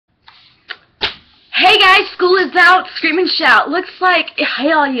Hey guys, school is out, scream and shout. Looks like,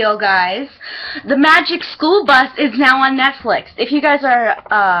 hey all you guys, the Magic School Bus is now on Netflix. If you guys are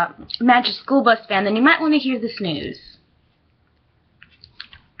a Magic School Bus fan, then you might want to hear this news.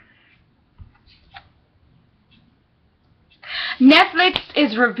 Netflix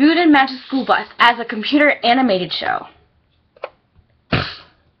is rebooting Magic School Bus as a computer animated show.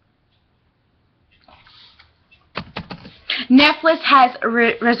 Netflix has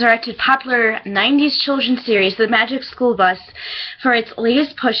resurrected popular 90s children's series, The Magic School Bus, for its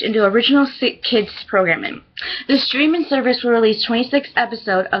latest push into original kids programming. The streaming service will release 26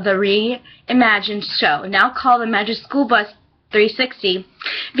 episodes of the reimagined show, now called The Magic School Bus 360,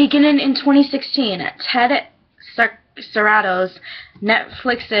 beginning in 2016. Ted Sarandos,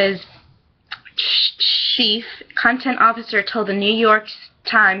 Netflix's chief content officer, told the New York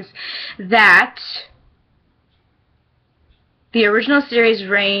Times that the original series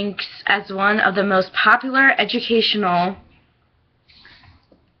ranks as one of the most popular educational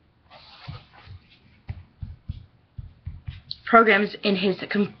programs in his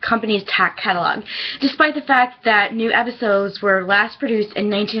company's catalog, despite the fact that new episodes were last produced in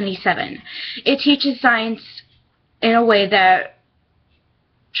 1987. It teaches science in a way that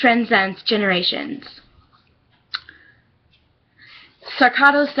transcends generations.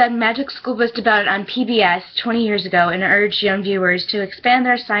 Sarkados said Magic School Bus debuted on PBS 20 years ago and urged young viewers to expand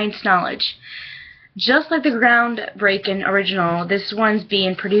their science knowledge. Just like the groundbreaking original, this one's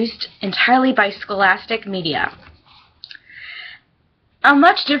being produced entirely by Scholastic Media. A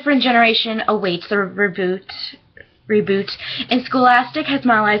much different generation awaits the reboot, and Scholastic has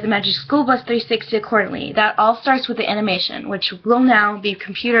modelized the Magic School Bus 360 accordingly. That all starts with the animation, which will now be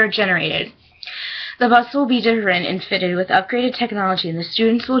computer generated. The bus will be different and fitted with upgraded technology, and the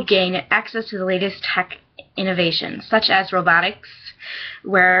students will gain access to the latest tech innovations, such as robotics,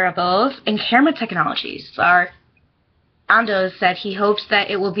 wearables, and camera technologies. Sarkados said he hopes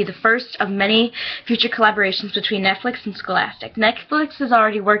that it will be the first of many future collaborations between Netflix and Scholastic. Netflix is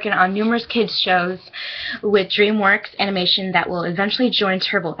already working on numerous kids shows with DreamWorks Animation that will eventually join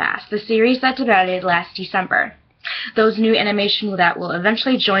TurboFast, the series that debuted last December. Those new animation that will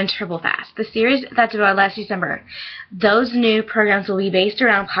eventually join TurboFast, the series that debuted last December. Those new programs will be based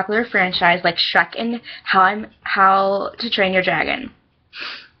around popular franchises like Shrek and How to Train Your Dragon.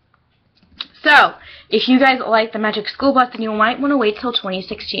 So, if you guys like the Magic School Bus, then you might want to wait till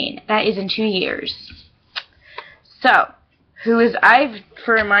 2016. That is in 2 years. So, for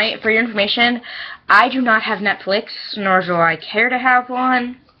your information, I do not have Netflix, nor do I care to have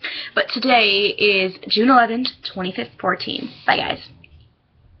one. But today is June 11th, 2014. Bye, guys.